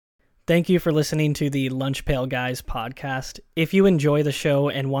Thank you for listening to the Lunch Pail Guys podcast. If you enjoy the show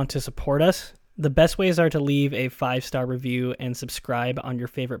and want to support us, the best ways are to leave a 5-star review and subscribe on your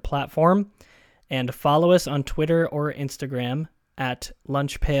favorite platform, and follow us on Twitter or Instagram at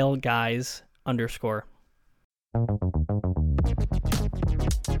lunchpailguys_.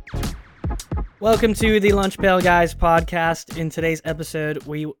 Welcome to the Lunch Pail Guys podcast. In today's episode,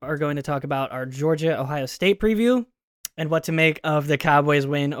 we are going to talk about our Georgia-Ohio State preview and what to make of the Cowboys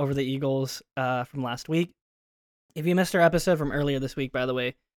win over the Eagles from last week. If you missed our episode from earlier this week, by the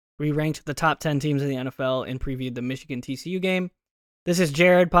way, we ranked the top 10 teams in the NFL and previewed the Michigan-TCU game. This is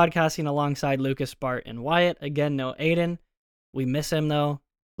Jared podcasting alongside Lucas, Bart, and Wyatt. Again, no Aiden. We miss him, though.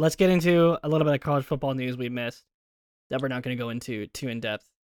 Let's get into a little bit of college football news we missed that we're not going to go into too in-depth.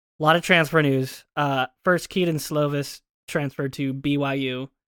 A lot of transfer news. First, Keaton Slovis transferred to BYU,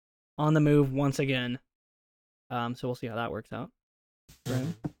 on the move once again. So we'll see how that works out.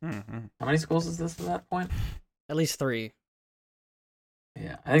 How many schools is this at that point? At least 3.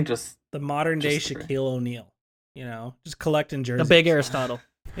 Yeah, I think just the modern day just 3. Shaquille O'Neal. You know, just collecting jerseys. The big Aristotle.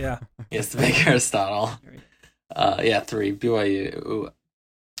 Yeah. Yes, the big Aristotle. 3. BYU,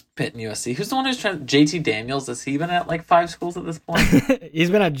 Pitt, and USC. Who's the one who's trying? JT Daniels. Has he been at like 5 schools at this point? He's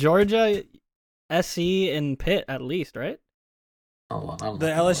been at Georgia, SC, and Pitt at least, right? Oh, the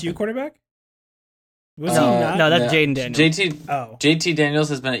LSU quarterback? Was he No, not? that's Jaden Daniels. JT Daniels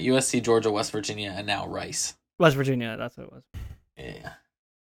has been at USC, Georgia, West Virginia, and now Rice. West Virginia, that's what it was. Yeah.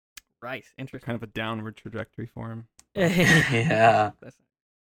 Rice, interesting. Kind of a downward trajectory for him. Yeah.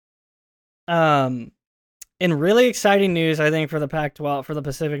 In really exciting news, I think, for the Pac-12, for the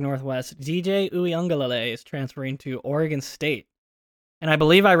Pacific Northwest, DJ Uiagalelei is transferring to Oregon State. And I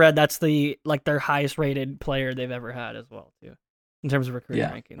believe I read that's their highest rated player they've ever had as well, too, in terms of recruiting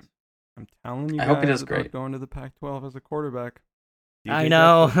rankings. I'm telling you I hope he guys does about great. going to the Pac-12 as a quarterback. I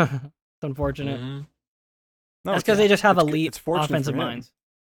know. It's unfortunate. Mm-hmm. No, That's because they just have it's elite fortunate offensive for him. minds.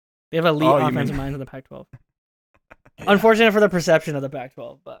 They have elite offensive minds in the Pac-12. Yeah. Unfortunate for the perception of the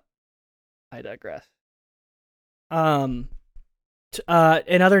Pac-12, but I digress. In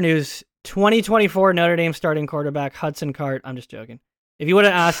other news, 2024 Notre Dame starting quarterback Hudson Card. I'm just joking. If you would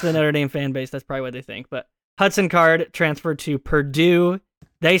have asked the Notre Dame fan base, that's probably what they think. But Hudson Card transferred to Purdue.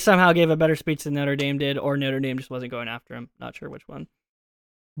 They somehow gave a better speech than Notre Dame did, or Notre Dame just wasn't going after him. Not sure which one.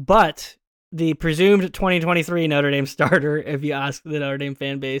 But the presumed 2023 Notre Dame starter, if you ask the Notre Dame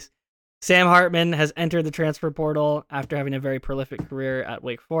fan base, Sam Hartman has entered the transfer portal after having a very prolific career at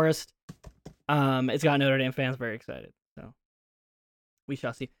Wake Forest. It's got Notre Dame fans very excited. So we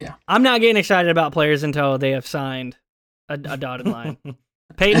shall see. Yeah. I'm not getting excited about players until they have signed a dotted line.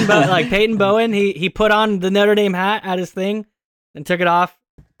 Peyton Bowen, he put on the Notre Dame hat at his thing and took it off.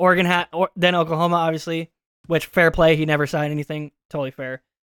 Oregon hat, then Oklahoma, obviously, which fair play. He never signed anything. Totally fair.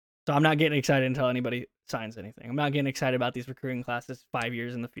 So I'm not getting excited until anybody signs anything. I'm not getting excited about these recruiting classes 5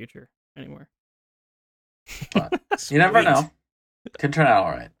 years in the future anymore. But you never know. Could turn out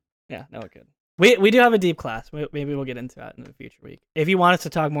all right. Yeah, no, it could. We do have a deep class. Maybe we'll get into that in the future week. If you want us to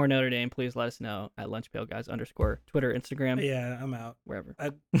talk more Notre Dame, please let us know at lunchpailguys_ Twitter, Instagram. Yeah, I'm out. Wherever.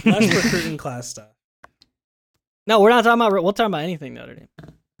 Less recruiting class stuff. No, we're not talking about. We'll talk about anything Notre Dame.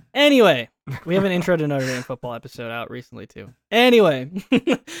 Anyway, we have an intro to Notre Dame football episode out recently too. Anyway,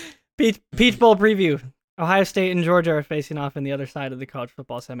 Peach Bowl preview. Ohio State and Georgia are facing off in the other side of the college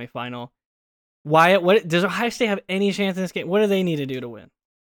football semifinal. Wyatt, what does Ohio State have any chance in this game? What do they need to do to win?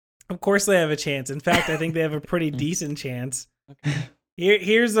 Of course they have a chance. In fact, I think they have a pretty decent chance. Okay.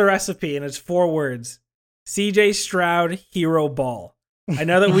 Here's the recipe, and it's 4 words. CJ Stroud, hero ball. I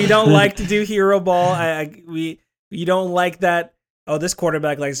know that we don't like to do hero ball. We don't like that. Oh, this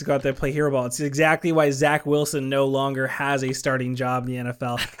quarterback likes to go out there and play hero ball. It's exactly why Zach Wilson no longer has a starting job in the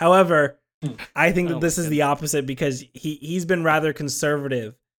NFL. However, I think that this is the opposite because he's been rather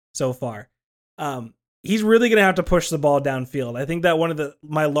conservative so far. He's really going to have to push the ball downfield. I think that one of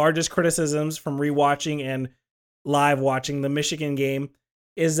my largest criticisms from rewatching and live watching the Michigan game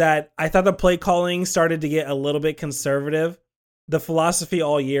is that I thought the play calling started to get a little bit conservative. The philosophy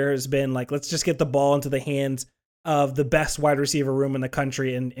all year has been like, let's just get the ball into the hands of the best wide receiver room in the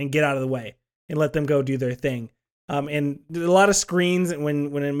country and get out of the way and let them go do their thing. And a lot of screens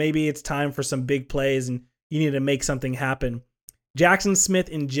when maybe it's time for some big plays and you need to make something happen. Jackson Smith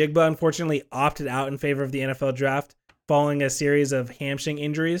and Jigba unfortunately opted out in favor of the NFL draft following a series of hamstring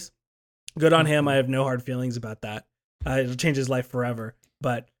injuries. Good on him. I have no hard feelings about that. It'll change his life forever.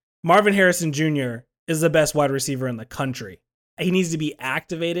 But Marvin Harrison Jr. is the best wide receiver in the country. He needs to be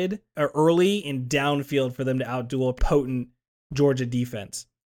activated early and downfield for them to outduel a potent Georgia defense.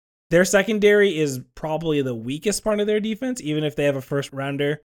 Their secondary is probably the weakest part of their defense, even if they have a first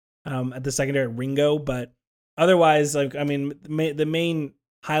rounder at the secondary, Ringo. But otherwise, like, I mean, the main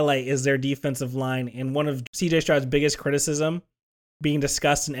highlight is their defensive line. And one of CJ Stroud's biggest criticism being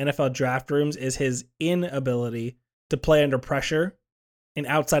discussed in NFL draft rooms is his inability to play under pressure and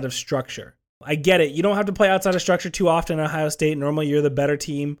outside of structure. I get it. You don't have to play outside of structure too often in Ohio State. Normally, you're the better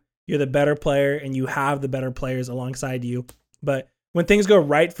team, you're the better player, and you have the better players alongside you. But when things go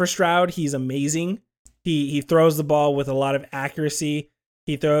right for Stroud, he's amazing. He throws the ball with a lot of accuracy.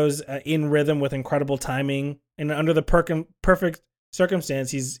 He throws in rhythm with incredible timing. And under the perfect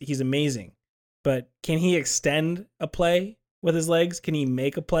circumstance, he's amazing. But can he extend a play with his legs? Can he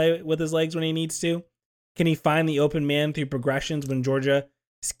make a play with his legs when he needs to? Can he find the open man through progressions when Georgia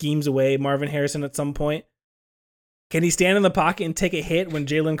schemes away Marvin Harrison at some point? Can he stand in the pocket and take a hit when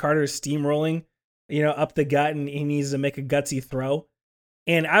Jalen Carter is steamrolling, up the gut and he needs to make a gutsy throw?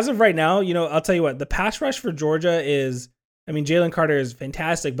 And as of right now, I'll tell you what, the pass rush for Georgia is, Jalen Carter is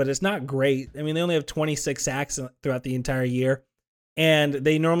fantastic, but it's not great. They only have 26 sacks throughout the entire year, and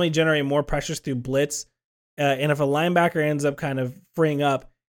they normally generate more pressures through blitz. And if a linebacker ends up kind of freeing up,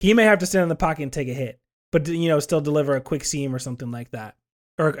 he may have to stand in the pocket and take a hit, but still deliver a quick seam or something like that,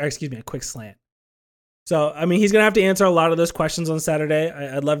 or excuse me, a quick slant. So he's gonna have to answer a lot of those questions on Saturday.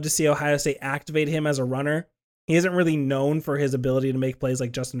 I'd love to see Ohio State activate him as a runner. He isn't really known for his ability to make plays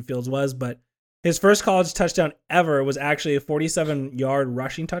like Justin Fields was, but his first college touchdown ever was actually a 47-yard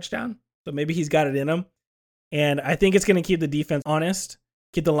rushing touchdown. So maybe he's got it in him. And I think it's going to keep the defense honest,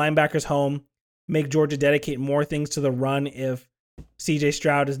 keep the linebackers home, make Georgia dedicate more things to the run if CJ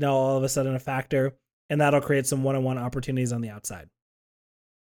Stroud is now all of a sudden a factor, and that'll create some one-on-one opportunities on the outside.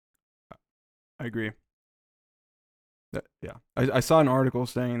 I agree. I saw an article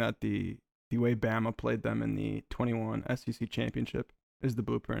saying that the way Bama played them in the 21 SEC championship is the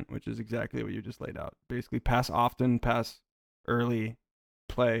blueprint, which is exactly what you just laid out. Basically, pass often, pass early,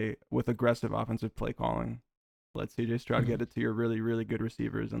 play with aggressive offensive play calling. Let CJ Stroud get it to your really, really good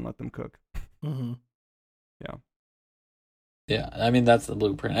receivers and let them cook. Mm-hmm. Yeah. Yeah, that's the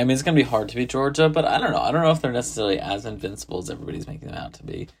blueprint. It's going to be hard to beat Georgia, but I don't know. I don't know if they're necessarily as invincible as everybody's making them out to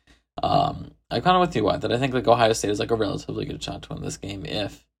be. I'm kind of with you, Wyatt, that I think Ohio State is a relatively good shot to win this game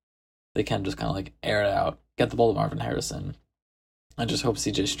if they can just kind of air it out, get the ball to Marvin Harrison, and just hope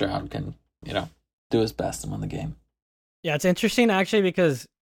CJ Stroud can, do his best and win the game. Yeah, it's interesting actually because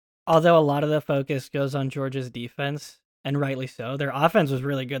although a lot of the focus goes on Georgia's defense, and rightly so, their offense was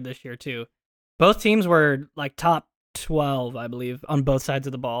really good this year too. Both teams were top 12, I believe, on both sides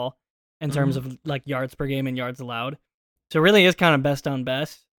of the ball in terms of yards per game and yards allowed. So it really is kind of best on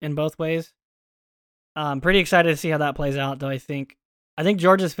best in both ways. I'm pretty excited to see how that plays out, though. I think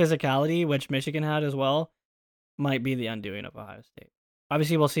Georgia's physicality, which Michigan had as well, might be the undoing of Ohio State.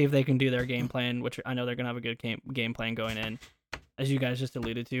 Obviously, we'll see if they can do their game plan, which I know they're going to have a good game plan going in, as you guys just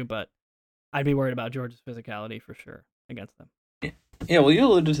alluded to, but I'd be worried about Georgia's physicality for sure against them. Yeah, well, you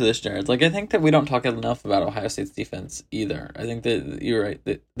alluded to this, Jared. I think that we don't talk enough about Ohio State's defense either. I think that you're right,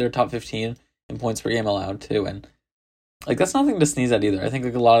 that they're top 15 in points per game allowed, too, and that's nothing to sneeze at either. I think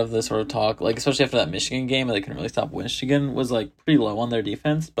a lot of the sort of talk, especially after that Michigan game, they couldn't really stop Michigan, was pretty low on their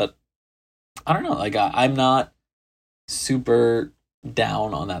defense. But I don't know. I'm not super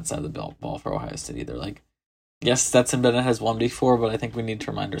down on that side of the ball for Ohio State either. Yes, Stetson Bennett has won before, but I think we need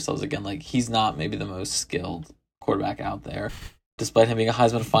to remind ourselves again, he's not maybe the most skilled quarterback out there. Despite him being a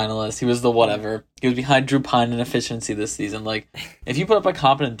Heisman finalist, he was the whatever. He was behind Drew Pine in efficiency this season. If you put up a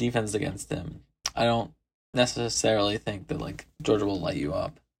competent defense against him, I don't necessarily think that Georgia will light you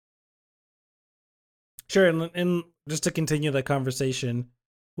up. Sure, and just to continue the conversation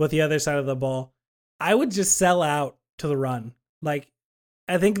with the other side of the ball, I would just sell out to the run.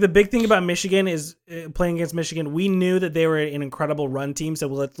 I think the big thing about Michigan is playing against Michigan. We knew that they were an incredible run team, so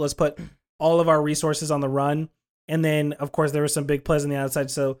let's put all of our resources on the run. And then, of course, there were some big plays on the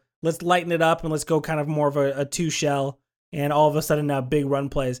outside, so let's lighten it up and let's go kind of more of a two shell. And all of a sudden now, big run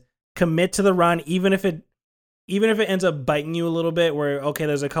plays. Commit to the run, even if it ends up biting you a little bit, where okay,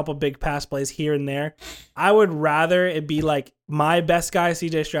 there's a couple big pass plays here and there. I would rather it be my best guy,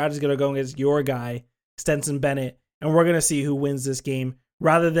 CJ Stroud, is going to go against your guy, Stetson Bennett, and we're going to see who wins this game,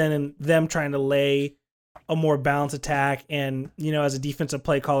 rather than them trying to lay a more balanced attack. And, as a defensive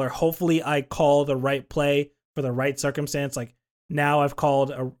play caller, hopefully I call the right play for the right circumstance. Now I've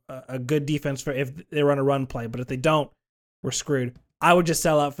called a good defense for if they run a run play, but if they don't, we're screwed. I would just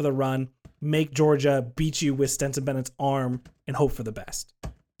sell out for the run, make Georgia beat you with Stetson Bennett's arm, and hope for the best.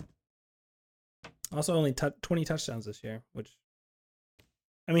 Also, only 20 touchdowns this year, which,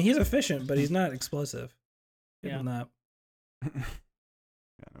 he's efficient, but he's not explosive. Give him that. Yeah,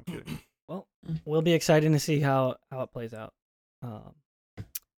 no kidding. Well, we'll be excited to see how it plays out.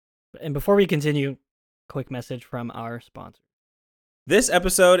 And before we continue, quick message from our sponsor. This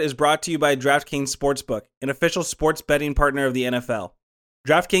episode is brought to you by DraftKings Sportsbook, an official sports betting partner of the NFL.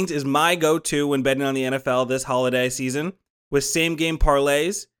 DraftKings is my go-to when betting on the NFL this holiday season, with same-game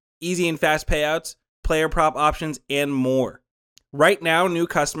parlays, easy and fast payouts, player prop options, and more. Right now, new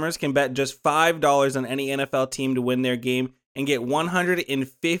customers can bet just $5 on any NFL team to win their game and get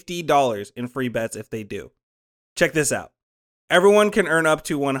 $150 in free bets if they do. Check this out. Everyone can earn up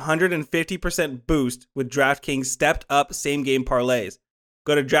to 150% boost with DraftKings stepped-up same-game parlays.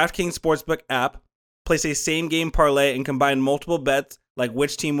 Go to DraftKings Sportsbook app, place a same-game parlay, and combine multiple bets like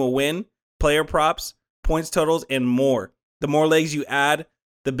which team will win, player props, points totals, and more. The more legs you add,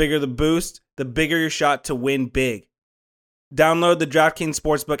 the bigger the boost, the bigger your shot to win big. Download the DraftKings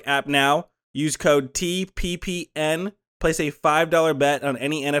Sportsbook app now. Use code TPPN. Place a $5 bet on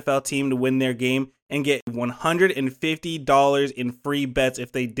any NFL team to win their game and get $150 in free bets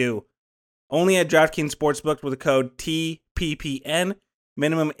if they do. Only at DraftKings Sportsbook with the code TPPN.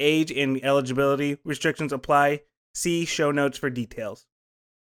 Minimum age and eligibility restrictions apply. See show notes for details.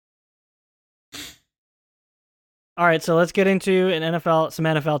 All right, so let's get into some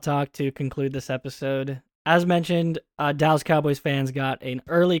NFL talk to conclude this episode. As mentioned, Dallas Cowboys fans got an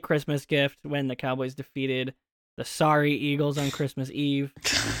early Christmas gift when the Cowboys defeated the sorry Eagles on Christmas Eve.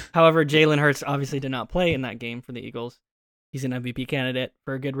 However, Jalen Hurts obviously did not play in that game for the Eagles. He's an MVP candidate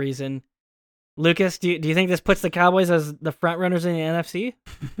for a good reason. Lucas, do you think this puts the Cowboys as the front runners in the NFC?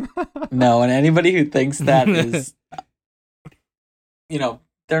 No, and anybody who thinks that is,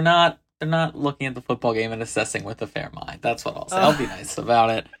 they're not looking at the football game and assessing with a fair mind. That's what I'll say. I'll be nice about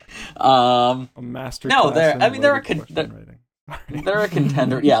it. A master. No, they're a contender.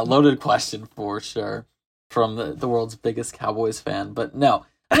 Yeah, loaded question for sure from the world's biggest Cowboys fan. But no,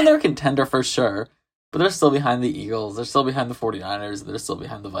 they're a contender for sure. But they're still behind the Eagles. They're still behind the 49ers. They're still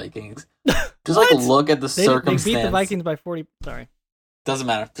behind the Vikings. Just look at the circumstance. They beat the Vikings by 40. Sorry. Doesn't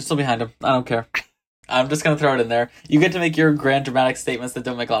matter. They're still behind them. I don't care. I'm just going to throw it in there. You get to make your grand dramatic statements that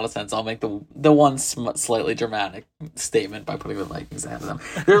don't make a lot of sense. I'll make the one slightly dramatic statement by putting the Vikings ahead of them.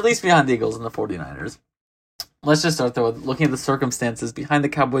 They're at least behind the Eagles and the 49ers. Let's just start, though, with looking at the circumstances behind the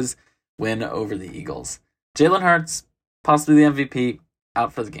Cowboys' win over the Eagles. Jalen Hurts, possibly the MVP,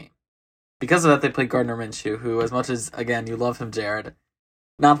 out for the game. Because of that, they played Gardner Minshew, who, as much as, again, you love him, Jared,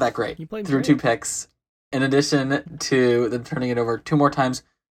 not that great. He played threw great. 2 picks, in addition to them turning it over 2 more times,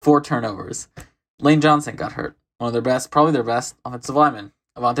 4 turnovers. Lane Johnson got hurt. One of their best, probably their best offensive lineman.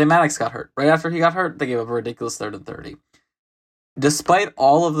 Avonte Maddox got hurt. Right after he got hurt, they gave up a ridiculous 3rd and 30. Despite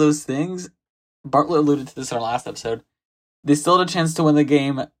all of those things, Bartlett alluded to this in our last episode, they still had a chance to win the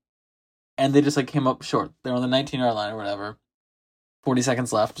game, and they just came up short. They were on the 19-yard line or whatever. 40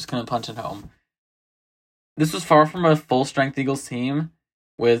 seconds left, just couldn't punch it home. This was far from a full-strength Eagles team,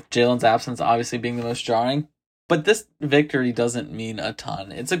 with Jalen's absence obviously being the most jarring. But this victory doesn't mean a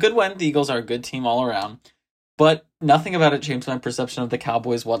ton. It's a good win. The Eagles are a good team all around. But nothing about it changed my perception of the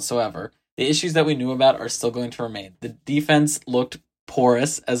Cowboys whatsoever. The issues that we knew about are still going to remain. The defense looked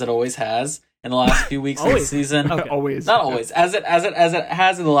porous, as it always has in the last few weeks of the season. Okay. Always. Not always. As it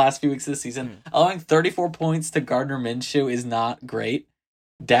has in the last few weeks of the season. Allowing 34 points to Gardner Minshew is not great.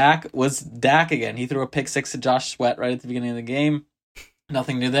 Dak was Dak again. He threw a pick 6 to Josh Sweat right at the beginning of the game.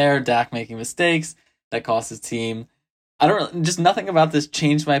 Nothing new there. Dak making mistakes. That cost his team. Just nothing about this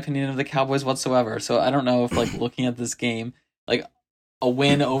changed my opinion of the Cowboys whatsoever. So I don't know if looking at this game, a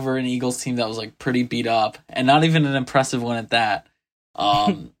win over an Eagles team that was pretty beat up and not even an impressive one at that,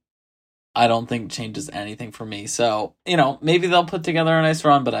 I don't think changes anything for me. So, maybe they'll put together a nice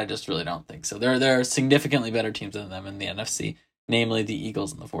run, but I just really don't think so. There are significantly better teams than them in the NFC, namely the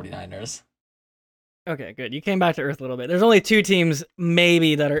Eagles and the 49ers. Okay, good. You came back to earth a little bit. There's only 2 teams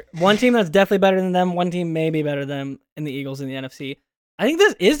maybe that are... One team that's definitely better than them, one team maybe better than them in the Eagles in the NFC. I think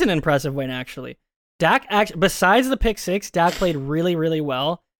this is an impressive win, actually. Dak, besides the pick 6, Dak played really, really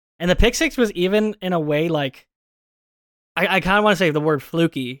well. And the pick 6 was even, in a way, I kind of want to say the word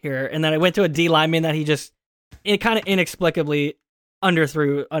fluky here, and then I went to a D lineman that he just kind of inexplicably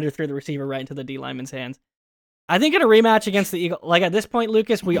underthrew the receiver right into the D lineman's hands. I think in a rematch against the Eagles, at this point,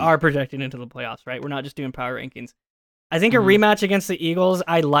 Lucas, we are projecting into the playoffs, right? We're not just doing power rankings. I think a rematch against the Eagles,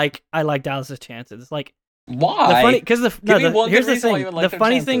 I like Dallas's chances. Why? Because here's the thing. The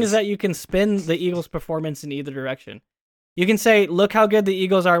funny thing is that you can spin the Eagles' performance in either direction. You can say, look how good the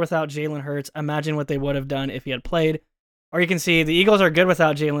Eagles are without Jalen Hurts. Imagine what they would have done if he had played. Or you can see the Eagles are good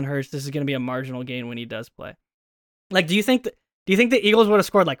without Jalen Hurts. This is going to be a marginal gain when he does play. Do you think the Eagles would have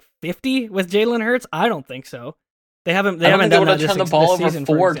scored 50 with Jalen Hurts? I don't think so. They haven't done that. They would have turned the ball over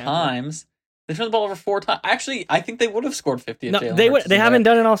 4 times. They turned the ball over 4 times. Actually, I think they would have scored 50 if No, Jalen they Hurts would. was They there. haven't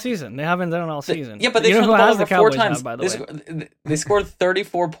done it all season. They haven't done it all season. Yeah, but they you know turned the who ball has over the 4 Cowboys times. have, by the way. They scored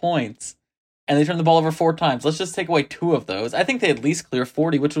 34 points, and they turned the ball over 4 times. Let's just take away 2 of those. I think they at least clear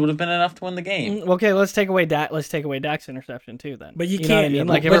 40, which would have been enough to win the game. Okay, let's take away Dak's interception too. Then, But you know what I can't. mean?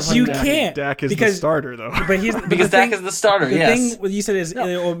 But if we're you putting Dak- can't. Dak is because- the starter though. But Because Dak is the starter. The Yes. thing what you said is,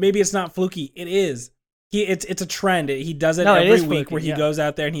 or maybe it's not fluky. It is. It's a trend. He does it No, it every is week fluky, where he yeah. goes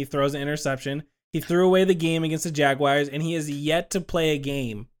out there and he throws an interception. He threw away the game against the Jaguars, and he has yet to play a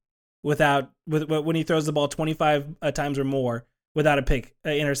game when he throws the ball 25 times or more without an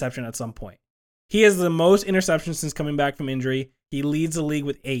interception at some point. He has the most interceptions since coming back from injury. He leads the league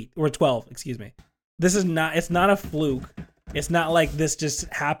with 8 or 12. Excuse me. It's not a fluke. It's not like this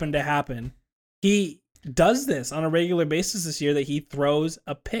just happened to happen. He does this on a regular basis this year that he throws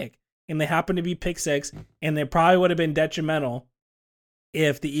a pick, and they happen to be pick 6, and they probably would have been detrimental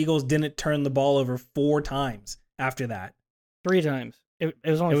if the Eagles didn't turn the ball over 4 times after that. 3 times. It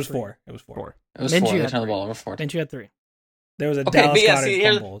was only 4. It was 4. It was Minshew 4. They had turned the 3. ball over 4 times. Didn't you had 3? There was a Okay, Dallas but yeah, Goedert see,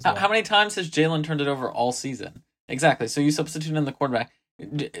 here, fumble as well. how many times has Jalen turned it over all season? Exactly. So you substitute in the quarterback.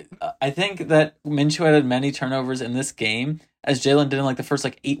 I think that Minshew had as many turnovers in this game as Jalen did in like the first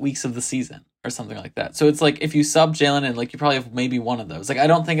 8 weeks of the season or something like that. So it's like if you sub Jalen in, you probably have maybe one of those. I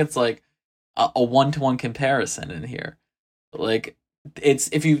don't think it's like a 1-to-1 comparison in here. It's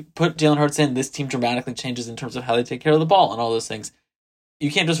if you put Jalen Hurts in, this team dramatically changes in terms of how they take care of the ball and all those things. You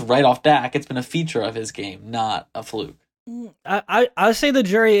can't just write off Dak. It's been a feature of his game, not a fluke. I would say the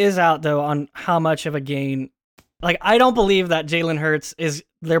jury is out though on how much of a gain. I don't believe that Jalen Hurts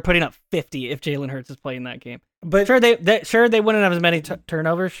they're putting up 50 if Jalen Hurts is playing that game. But Sure, they wouldn't have as many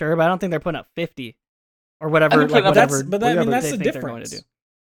turnovers, sure, but I don't think they're putting up 50 or whatever. put up- Whatever. but whatever that's they the think they're going to difference. do.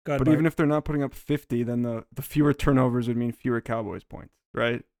 Go ahead, But Bart. even if they're not putting up 50, then the fewer turnovers would mean fewer Cowboys points,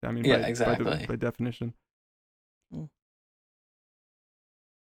 right? I mean, Yeah, by exactly. definition. Mm.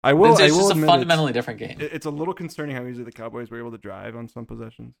 I will. It's I just will a admit fundamentally different game. It's a little concerning how easily the Cowboys were able to drive on some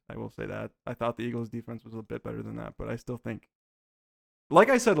possessions. I will say that. I thought the Eagles' defense was a bit better than that, but I still think, like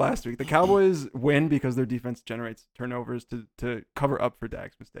I said last week, the Cowboys win because their defense generates turnovers to cover up for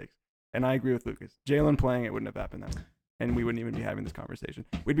Dak's mistakes. And I agree with Lucas. Jalen playing, it wouldn't have happened that way. And we wouldn't even be having this conversation.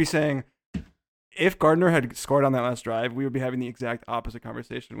 We'd be saying, if Gardner had scored on that last drive, we would be having the exact opposite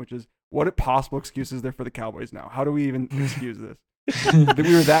conversation, which is, what possible excuses is there for the Cowboys now? How do we even excuse this? That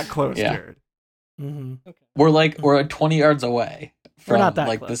we were that close, Yeah. Jared. Mm-hmm. We're 20 yards away We're from not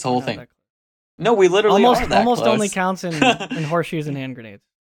that close. this We're whole not thing. that close. No, we literally are that almost close. only counts in horseshoes and hand grenades.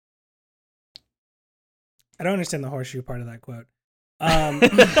 I don't understand the horseshoe part of that quote.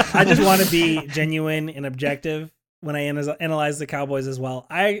 I just want to be genuine and objective when I analyze the Cowboys as well.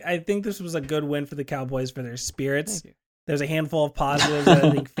 I think this was a good win for the Cowboys for their spirits. Thank you. There's a handful of positives that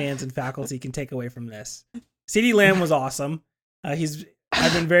I think fans and faculty can take away from this. CeeDee Lamb was awesome.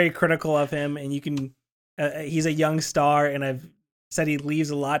 I've been very critical of him, and you can. He's a young star, and I've said he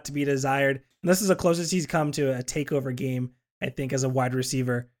leaves a lot to be desired. And this is the closest he's come to a takeover game, I think, as a wide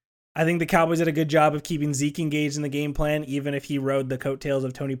receiver. I think the Cowboys did a good job of keeping Zeke engaged in the game plan, even if he rode the coattails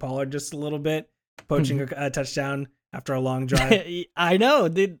of Tony Pollard just a little bit, poaching a touchdown after a long drive. I know,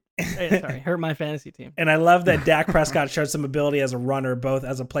 dude. Sorry, hurt my fantasy team. And I love that Dak Prescott showed some ability as a runner, both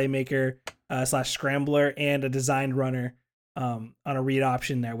as a playmaker / scrambler and a designed runner on a read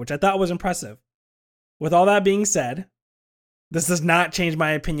option there, which I thought was impressive. With all that being said, this does not change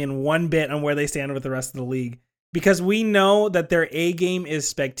my opinion one bit on where they stand with the rest of the league, because we know that their A game is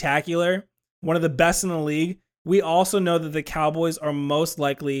spectacular, one of the best in the league. We also know that the Cowboys are most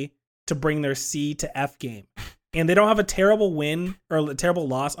likely to bring their C to F game. And they don't have a terrible win or a terrible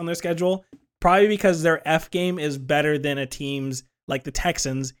loss on their schedule, probably because their F game is better than a team's like the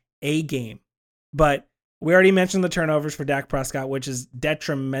Texans' A game. But we already mentioned the turnovers for Dak Prescott, which is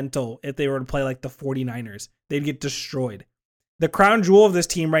detrimental if they were to play like the 49ers. They'd get destroyed. The crown jewel of this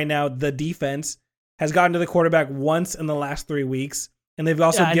team right now, the defense, has gotten to the quarterback once in the last 3 weeks, and they've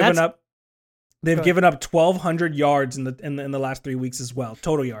also given up 1,200 yards in the last 3 weeks as well,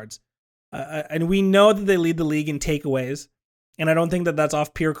 total yards. And we know that they lead the league in takeaways, and I don't think that that's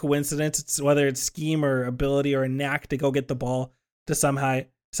off pure coincidence. It's whether it's scheme or ability or a knack to go get the ball to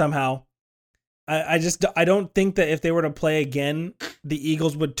somehow. I don't think that if they were to play again, the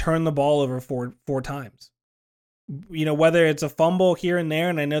Eagles would turn the ball over four times. You know, whether it's a fumble here and there,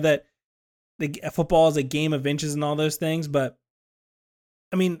 and I know that the football is a game of inches and all those things, but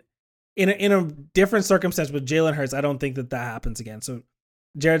I mean, in a different circumstance with Jalen Hurts, I don't think that happens again. So,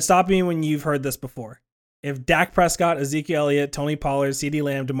 Jared, stop me when you've heard this before. If Dak Prescott, Ezekiel Elliott, Tony Pollard, CeeDee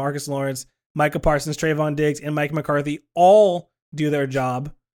Lamb, DeMarcus Lawrence, Micah Parsons, Trayvon Diggs, and Mike McCarthy all do their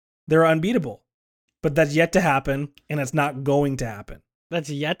job, they're unbeatable. but that's yet to happen, and it's not going to happen. That's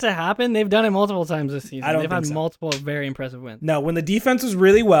yet to happen? They've done it multiple times this season. I don't They've think had so. multiple very impressive wins. No, when the defense was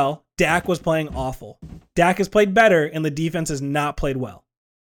really well, Dak was playing awful. Dak has played better, and the defense has not played well.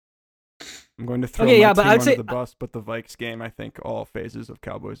 I'm going to throw Okay, my yeah, but team I'd under say- the bus, but the Vikes game, I think all phases of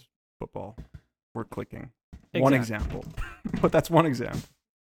Cowboys football were clicking. One example. But that's one example.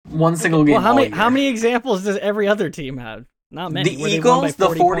 One single game. Well, all how year. many examples does every other team have? Not many. The Where they won by Eagles, the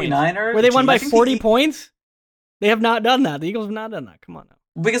 40 points. 49ers. Where they won by I think 40 points? They have not done that. The Eagles have not done that. Come on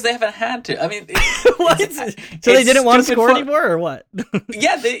now. Because they haven't had to. I mean, What? So they didn't want to score anymore, or what?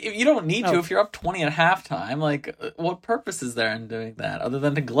 Yeah, you don't need to Oh. if you're up 20 at halftime. Like, what purpose is there in doing that other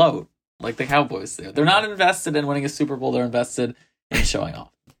than to gloat like the Cowboys do? They're not invested in winning a Super Bowl. They're invested in showing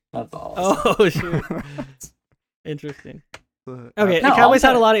off. That's all. Oh shoot! Interesting. Okay, No, the Cowboys I'm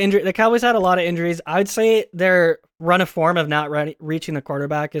had a lot of injury. The Cowboys had a lot of injuries. I would say their run of form of not reaching the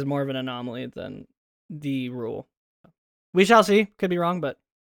quarterback is more of an anomaly than the rule. We shall see. Could be wrong, but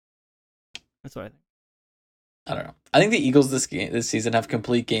that's what I think. I don't know. I think the Eagles this season have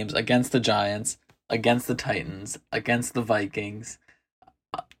complete games against the Giants, against the Titans, against the Vikings.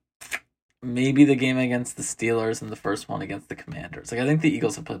 Maybe the game against the Steelers and the first one against the Commanders. Like, I think the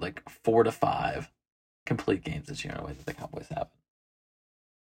Eagles have played like 4 to 5 complete games this year in a way that the Cowboys haven't.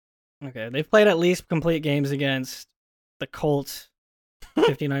 Okay, they've played at least complete games against the Colts,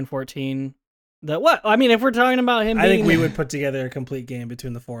 59-14. The what? I mean, if we're talking about him, I think we being- would put together a complete game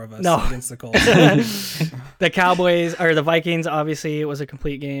between the four of us No. against the Colts. the Cowboys or the Vikings. Obviously, it was a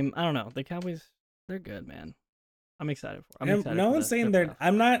complete game. I don't know. The Cowboys, they're good, man. I'm excited for. I'm And excited no for one's the saying trip they're. playoff.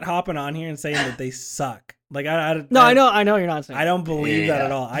 I'm not hopping on here and saying that they suck. Like I No, I know you're not saying. I don't believe that Yeah.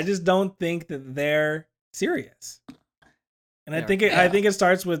 at all. I just don't think that they're serious. And I They think are. I think it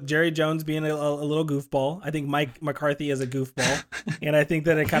starts with Jerry Jones being a little goofball. I think Mike McCarthy is a goofball, and I think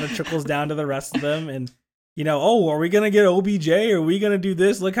that it kind of trickles down to the rest of them. And oh, are we gonna get OBJ? Are we gonna do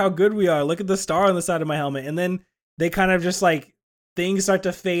this? Look how good we are. Look at the star on the side of my helmet. And then they kind of just like things start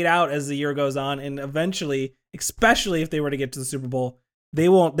to fade out as the year goes on, and eventually, especially if they were to get to the Super Bowl, they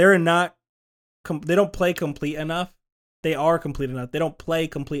won't. They're not. They don't play complete enough. They are complete enough. They don't play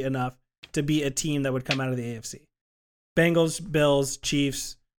complete enough to be a team that would come out of the AFC. Bengals, Bills,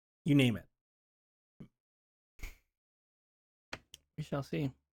 Chiefs, you name it. We shall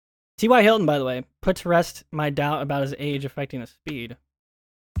see. T.Y. Hilton, by the way, put to rest my doubt about his age affecting his speed.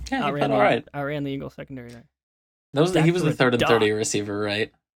 Yeah, he played all right. Outran the Eagles secondary there. He was the That's third and a 30 dog. receiver,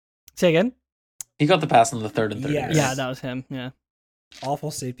 right? Say again? He got the pass on the third and 30. Yes. right? Yeah, that was him. Yeah.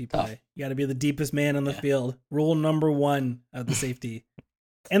 Awful safety play. Tough. You got to be the deepest man on the Yeah. field. Rule number 1 of the safety.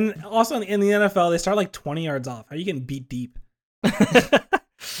 And also in the NFL, they start like 20 yards off. How are you getting beat deep?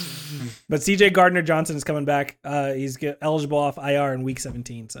 But CJ Gardner-Johnson is coming back. He's eligible off IR in week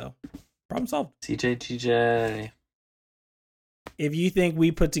 17. So problem solved. CJ. If you think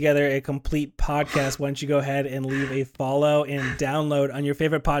we put together a complete podcast, why don't you go ahead and leave a follow and download on your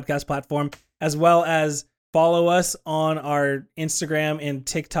favorite podcast platform, as well as follow us on our Instagram and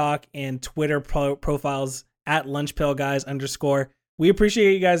TikTok and Twitter profiles at lunchpailguys_. We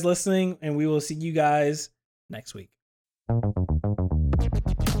appreciate you guys listening, and we will see you guys next week.